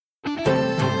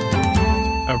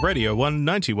A Radio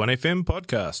 191 FM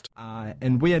podcast.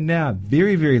 And we are now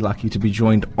very, very lucky to be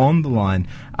joined on the line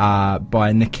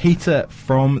by Nikita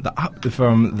from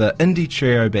the indie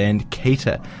trio band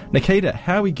Kita. Nikita,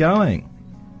 how are we going?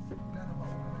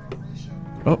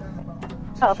 Oh,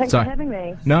 thanks for having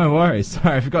me. No worries.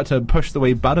 Sorry, I forgot to push the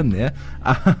wee button there.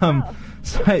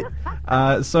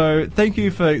 So thank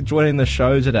you for joining the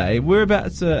show today.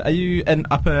 Whereabouts are you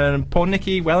up in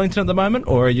Pornicky, Wellington at the moment,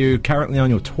 or are you currently on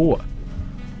your tour?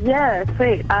 Yeah,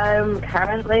 sweet. I'm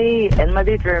currently in my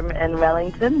bedroom in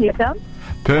Wellington, Newtown.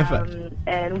 Perfect.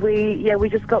 And we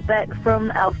just got back from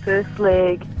our first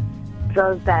leg.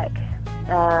 Drove back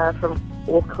from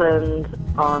Auckland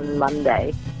on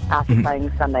Monday after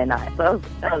playing Sunday night. So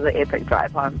that was an epic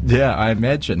drive home. Yeah, I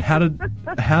imagine. How did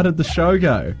the show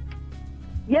go?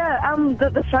 Yeah,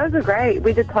 the shows are great.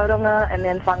 We did Tauranga and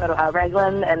then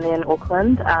Raglan and then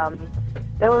Auckland.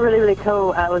 They were really, really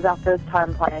cool. It was our first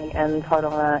time playing in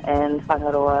Tauranga and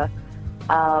Whangaroa.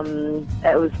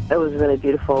 It was really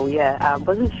beautiful, yeah.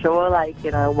 Wasn't sure,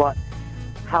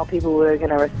 how people were going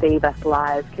to receive us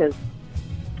live, because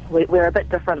we're a bit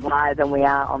different live than we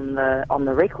are on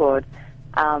the record,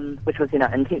 which was,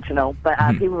 intentional. But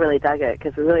people really dug it,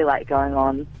 because we really like going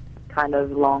on kind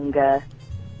of longer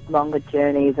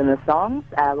journeys in the songs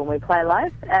when we play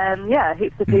live. And, yeah,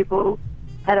 heaps of people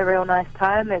had a real nice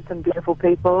time, met some beautiful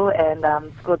people, and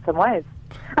scored some waves.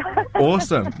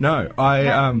 Awesome. No, I'm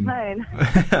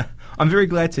very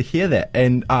glad to hear that.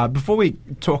 And before we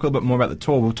talk a little bit more about the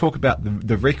tour, we'll talk about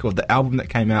the record, the album that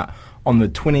came out on the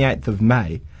 28th of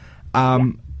May.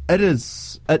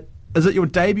 Is it your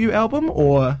debut album,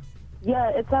 or?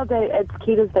 Yeah, it's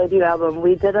Kita's debut album.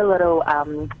 We did a little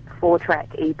 4-track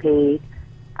EP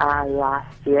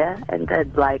last year and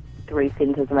did 3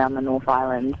 centres around the North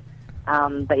Island.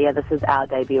 But yeah, this is our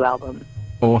debut album.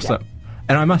 Awesome. Yeah.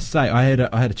 And I must say, I had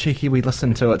a cheeky wee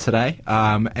listen to it today,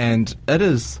 and it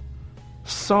is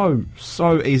so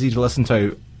easy to listen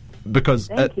to, because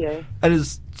it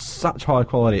is such high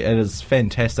quality. It is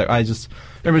fantastic. I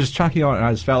remember just chucking on it, and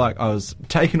I just felt like I was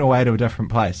taken away to a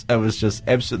different place. It was just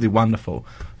absolutely wonderful.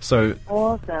 So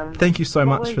awesome. Thank you so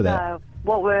much for that.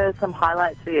 What were some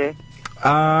highlights for you?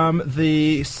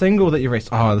 The single that you released.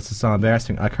 Oh, this is so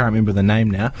embarrassing. I can't remember the name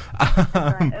now.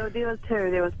 Right, there was 2.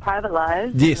 There was Private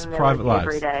Lives. Yes, Private Lives.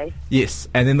 Every Day. Yes,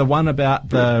 and then the one about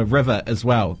the river as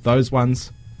well. Those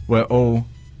ones were all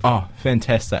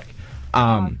fantastic.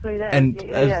 River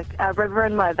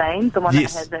in My Veins, the one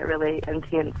that had that really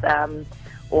intense,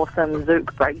 awesome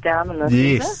Zouk breakdown in the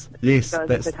center. Yes,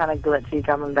 that's the kind of glitchy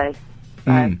drum and bass.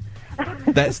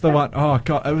 That's the one. Oh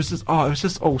god, it was just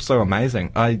all so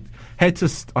amazing. I had to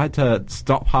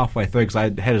stop halfway through because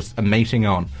I had a meeting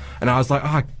on, and I was like,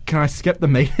 can I skip the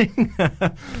meeting?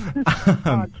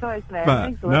 Choice, man.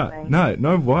 Thanks for listening.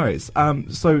 No worries.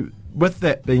 So with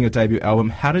that being your debut album,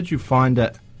 how did you find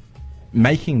it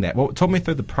making that? Well, talk me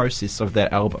through the process of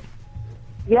that album.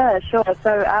 Yeah, sure.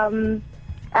 So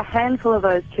a handful of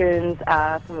those tunes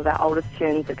are some of our oldest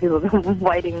tunes that people have been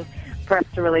waiting for us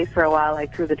to release for a while,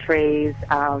 like Through the Trees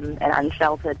and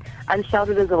Unsheltered.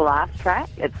 Unsheltered is the last track.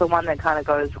 It's the one that kind of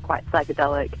goes quite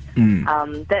psychedelic.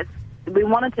 We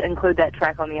wanted to include that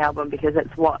track on the album because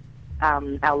it's what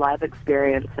our live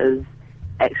experience is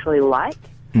actually like.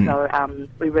 So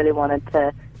we really wanted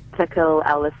to tickle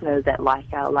our listeners that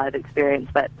like our live experience.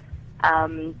 But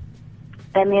and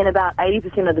then about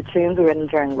 80% of the tunes were written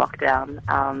during lockdown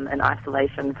in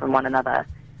isolation from one another.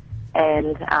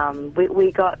 And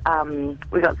we got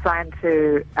signed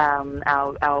to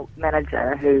our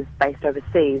manager, who's based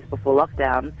overseas, before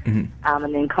lockdown, and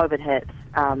then COVID hit,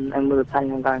 and we were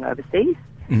planning on going overseas.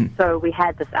 So we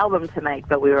had this album to make,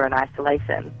 but we were in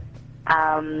isolation.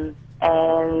 And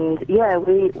yeah,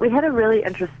 we had a really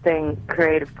interesting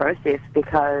creative process,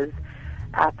 because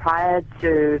prior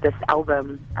to this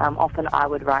album, often I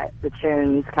would write the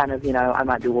tunes kind of, I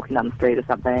might be walking down the street or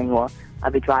something, or I'll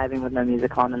be driving with no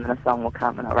music on, and then a song will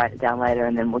come and I'll write it down later,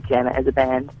 and then we'll jam it as a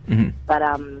band.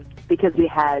 But because we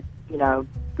had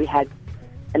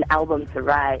an album to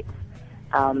write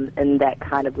in that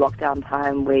kind of lockdown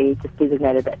time, we just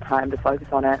designated that time to focus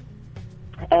on it.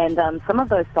 And some of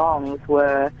those songs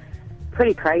were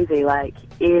pretty crazy. Like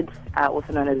Ed,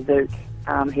 also known as Zouk,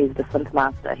 he's the synth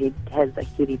master. He has a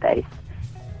heavy bass.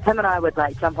 Him and I would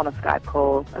jump on a Skype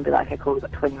call and be like, "Okay, cool, we've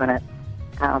got 20 minutes.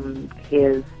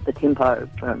 Here's the tempo,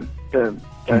 boom, boom,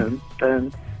 boom,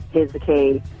 boom. Here's the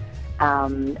key."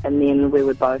 And then we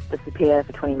would both disappear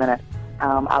for 20 minutes.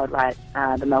 I would write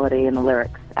the melody and the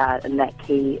lyrics in that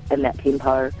key, in that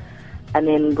tempo. And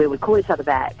then we would call each other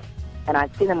back, and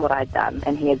I'd send him what I'd done,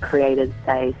 and he had created,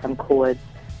 say, some chords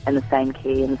in the same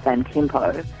key, in the same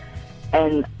tempo.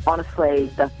 And honestly,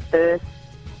 the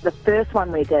first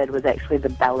one we did was actually the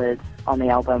ballad on the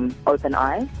album, Open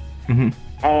Eyes. Mm-hmm.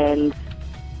 And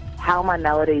how my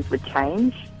melodies would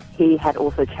change, he had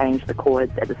also changed the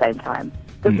chords at the same time.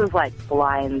 This was like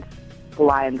blind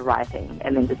writing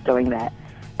and then just doing that.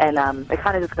 And it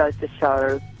kind of just goes to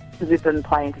show, because we've been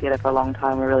playing together for a long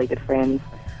time, we're really good friends,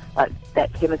 like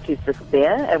that chemistry's just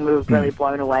there, and we were really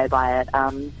blown away by it.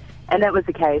 And that was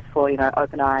the case for,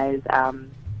 Open Eyes.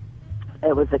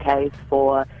 It was the case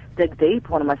for Dig Deep,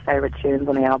 one of my favourite tunes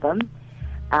on the album.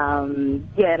 And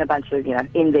a bunch of,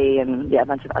 Envy and, a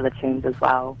bunch of other tunes as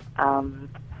well.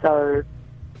 So,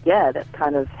 that's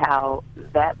kind of how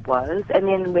that was. And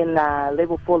then when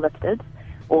Level 4 lifted,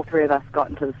 all three of us got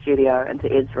into the studio,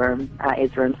 into Ed's room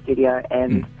studio,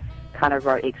 and kind of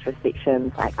wrote extra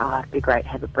sections like, it'd be great to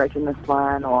have a bridge in this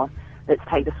one, or let's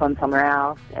take this one somewhere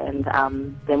else. And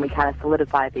then we kind of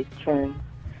solidified these tunes.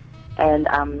 And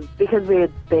because we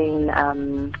had been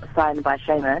signed by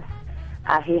Seamus,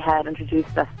 he had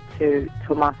introduced us to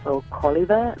Tommaso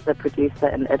Coliva, the producer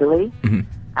in Italy.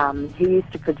 Mm-hmm. He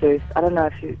used to produce, I don't know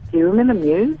if do you remember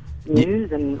Muse?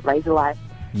 Muse and Razorlight?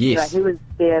 Yes. He was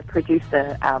their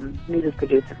producer, Muse's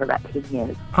producer for about 10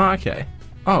 years. Oh, okay.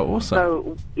 Oh, awesome.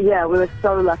 So, we were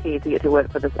so lucky to get to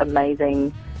work with this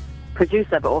amazing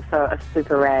producer, but also a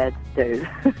super rad dude.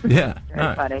 Yeah.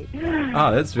 Very funny.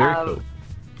 Oh, that's very cool.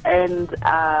 And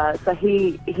so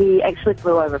he actually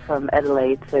flew over from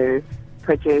Italy to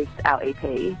produce our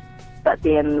EP, but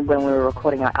then when we were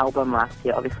recording our album last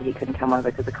year, obviously he couldn't come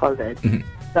over because of COVID. Mm-hmm.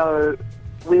 So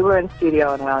we were in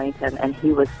studio in Wellington, and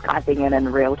he was Skyping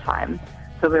in real time.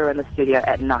 So we were in the studio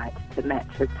at night to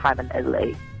match his time in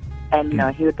Italy. And,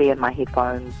 he would be in my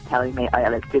headphones telling me,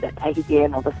 let's do that take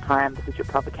again, or this time, this is your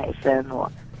provocation, or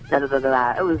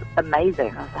da-da-da-da-da. It was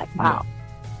amazing. I was like, wow.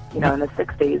 In the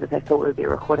 60s, if they thought we'd be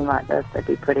recording like this, they'd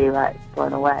be pretty,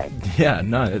 blown away. Yeah,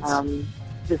 no, it's...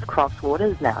 just cross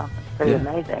waters now. It's pretty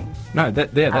amazing. No,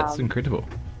 that's incredible.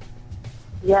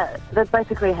 Yeah, that's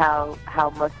basically how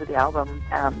most of the album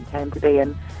came to be.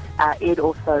 And Ed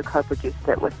also co-produced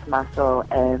it with Tommaso,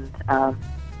 and that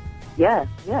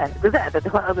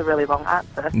was a really long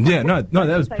answer. Yeah, no,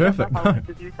 that was perfect.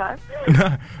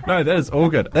 No, that is all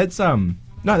good.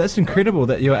 That's incredible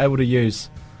that you were able to use,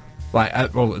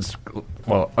 I'm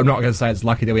not going to say it's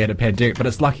lucky that we had a pandemic, but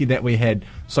it's lucky that we had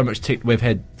we've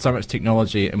had so much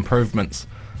technology improvements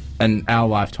in our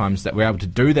lifetimes that we're able to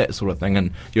do that sort of thing,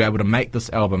 and you're able to make this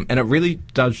album. And it really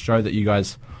does show that you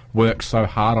guys work so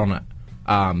hard on it,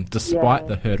 despite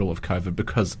the hurdle of COVID,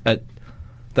 because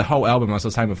the whole album, as I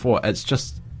was saying before, it's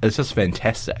just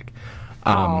fantastic.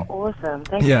 Awesome.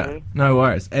 Thank you. Yeah, no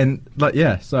worries. And,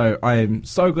 so I am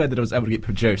so glad that it was able to get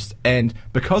produced. And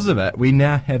because of it, we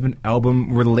now have an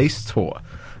album release tour.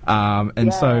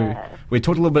 So we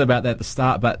talked a little bit about that at the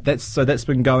start, but that's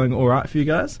been going all right for you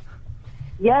guys?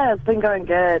 Yeah, it's been going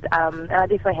good. And I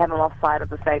definitely haven't lost sight of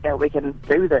the fact that we can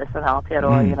do this in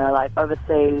Aotearoa,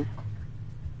 overseas.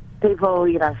 People,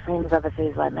 friends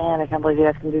overseas, man, I can't believe you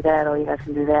guys can do that, or you guys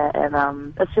can do that.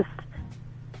 And it's just,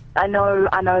 I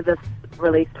know this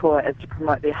release tour is to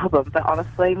promote the album, but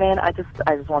honestly, man, I just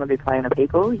want to be playing to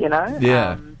people,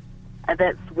 Yeah. And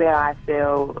that's where I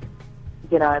feel,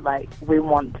 we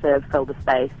want to fill the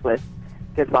space with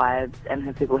good vibes and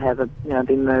have people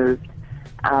be moved.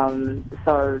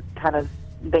 So kind of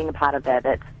being a part of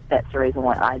that's the reason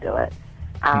why I do it.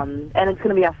 And it's going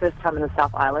to be our first time in the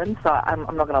South Island, so I'm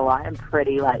not going to lie, I'm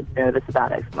pretty nervous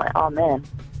about it. I'm like, oh man,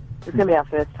 it's going to be our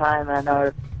first time, and I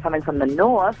know coming from the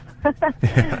north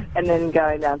and then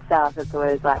going down south, it's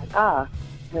always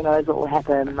who knows what will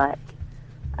happen. But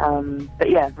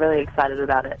really excited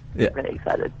about it. Yeah. Really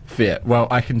excited. Fair. Well,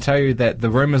 I can tell you that the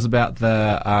rumours about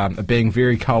the being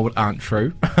very cold aren't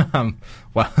true.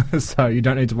 So you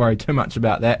don't need to worry too much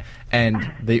about that.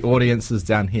 And the audiences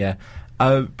down here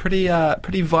are pretty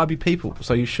vibey people,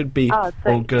 so you should be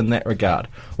all good in that regard.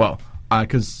 Well,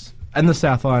 because in the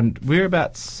South Island,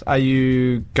 whereabouts are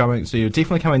you going? So you're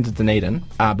definitely coming to Dunedin,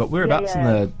 but whereabouts in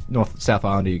the South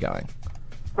Island are you going?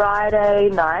 Friday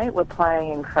night, we're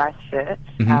playing in Christchurch,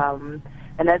 and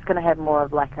that's going to have more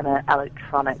of an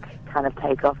electronic kind of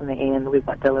takeoff in the end. We've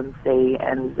got Dylan C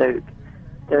and Zook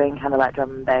doing kind of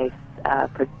drum and bass,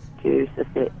 produce a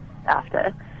set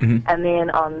after. And then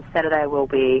on Saturday, we'll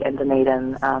be in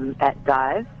Dunedin at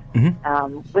Dive. We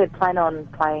had planned on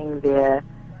playing there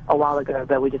a while ago,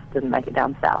 but we just didn't make it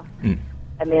down south.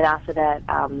 And then after that,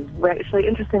 we're actually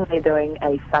interestingly doing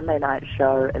a Sunday night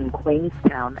show in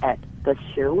Queenstown at the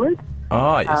Sherwood.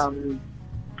 Oh, yes.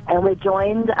 And we're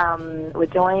joined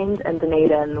in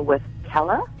Dunedin with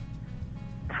Kala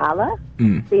Calla,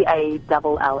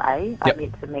 Calla. I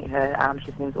met to meet her.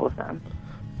 She seems awesome.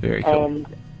 Very cool.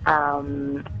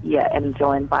 And and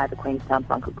joined by the Queenstown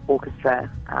Funk Orchestra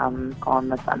on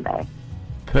the Sunday.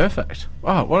 Perfect.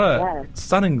 Oh, what a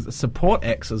stunning support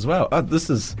acts as well. This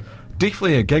is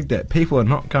definitely a gig that people are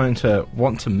not going to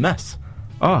want to miss.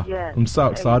 Oh, yeah, I'm so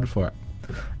excited for it.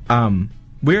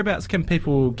 Whereabouts can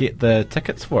people get the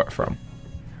tickets for it from?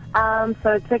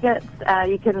 So tickets,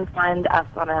 you can find us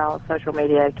on our social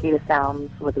media, Keda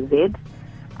Sounds with a Z.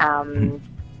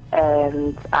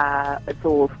 And it's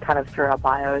all kind of through our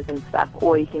bios and stuff.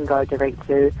 Or you can go direct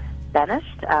to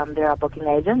Banished. They're our booking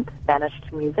agent,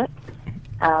 Banished Music.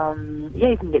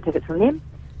 You can get tickets from them.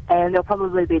 And there'll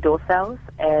probably be door sales.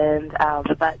 And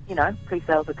but,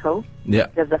 pre-sales are cool. Yeah.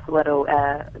 Gives us a little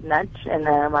nudge. And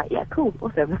then I'm like, yeah, cool,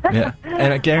 awesome. Yeah,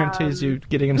 and it guarantees you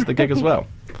getting into the gig as well.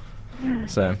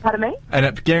 So, pardon me? And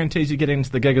it guarantees you getting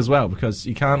into the gig as well, because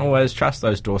you can't always trust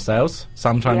those door sales.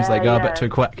 Sometimes they go a bit too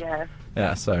quick.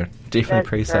 Yeah, so definitely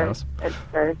pre-sales. It's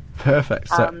true. Perfect.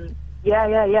 So,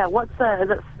 yeah. What's is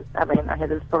it? I mean, I hear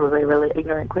this is probably a really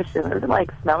ignorant question. Is it like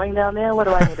snowing down there? What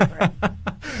do I need to bring?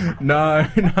 No,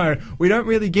 we don't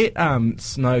really get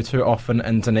snow too often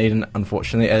in Dunedin,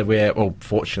 unfortunately.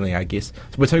 Fortunately, I guess.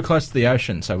 We're too close to the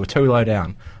ocean, so we're too low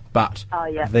down. But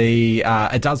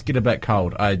it does get a bit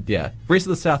cold. Rest of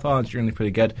the South Island's generally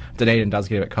pretty good. Dunedin does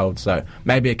get a bit cold, so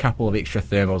maybe a couple of extra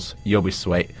thermals, you'll be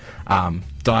sweet.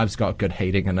 Dive's got good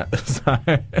heating in it, so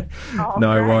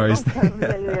no worries.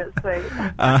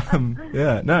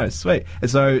 Sweet. And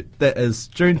so that is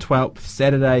June 12th,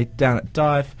 Saturday, down at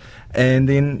Dive. And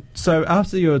then, so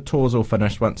after your tour's all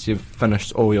finished, once you've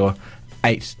finished all your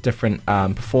 8 different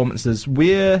performances,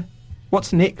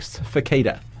 what's next for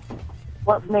Keda?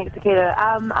 What's next, Akita?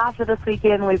 After this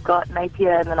weekend, we've got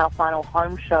Napier and then our final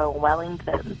home show in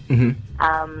Wellington.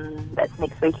 Mm-hmm. That's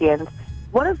next weekend.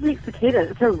 What is next,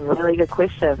 Akita? It's a really good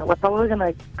question. We're probably going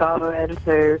to go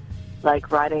into,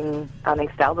 writing our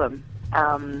next album.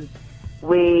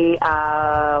 We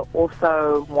are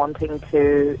also wanting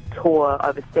to tour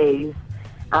overseas.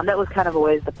 That was kind of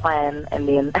always the plan, and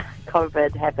then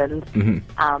COVID happened.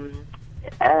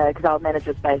 Because our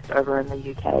manager's based over in the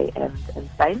UK and in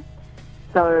Spain.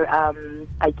 So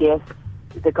I guess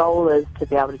the goal is to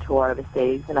be able to tour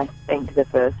overseas, and I think the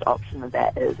first option of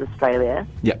that is Australia.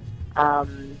 Yep.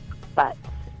 But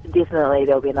definitely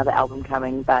there'll be another album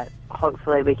coming, but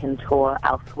hopefully we can tour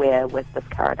elsewhere with this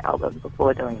current album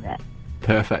before doing that.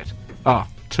 Perfect. Oh,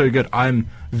 too good. I'm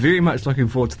very much looking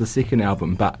forward to the second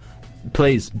album, but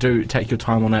please do take your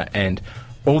time on it, and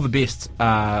all the best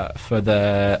for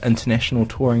the international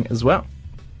touring as well.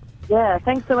 Yeah,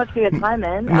 thanks so much for your time,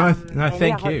 man.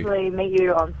 Thank you. Hopefully meet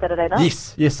you on Saturday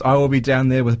night. Yes, I will be down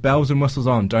there with bells and whistles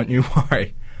on, don't you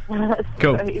worry.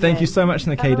 Cool. Thank you so much,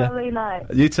 Nikita. Have a lovely night.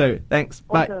 You too. Thanks.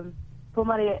 Awesome.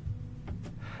 Bye.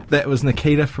 That was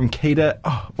Nikita from Keda.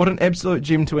 Oh, what an absolute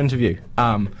gem to interview.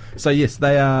 So yes,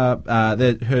 they are.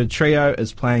 Her trio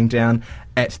is playing down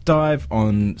at Dive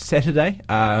on Saturday.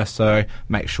 So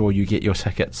make sure you get your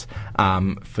tickets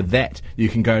for that. You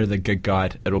can go to the gig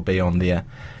guide; it'll be on there.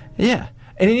 Yeah.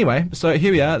 And anyway, so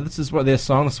here we are. This is what their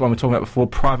song. This is the one we were talking about before.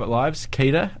 Private Lives.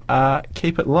 Keda.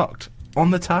 Keep it locked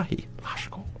on the Tahi.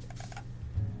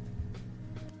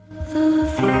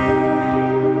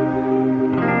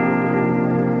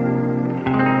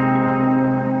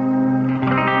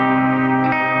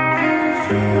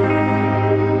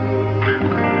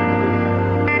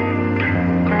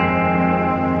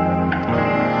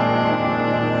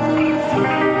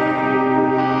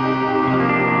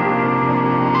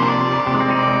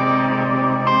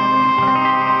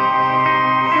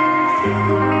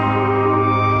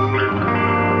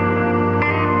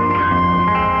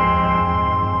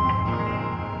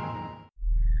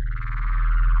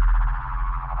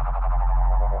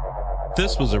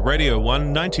 This was a Radio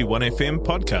 191 FM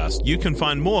podcast. You can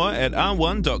find more at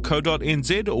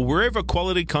r1.co.nz or wherever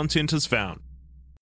quality content is found.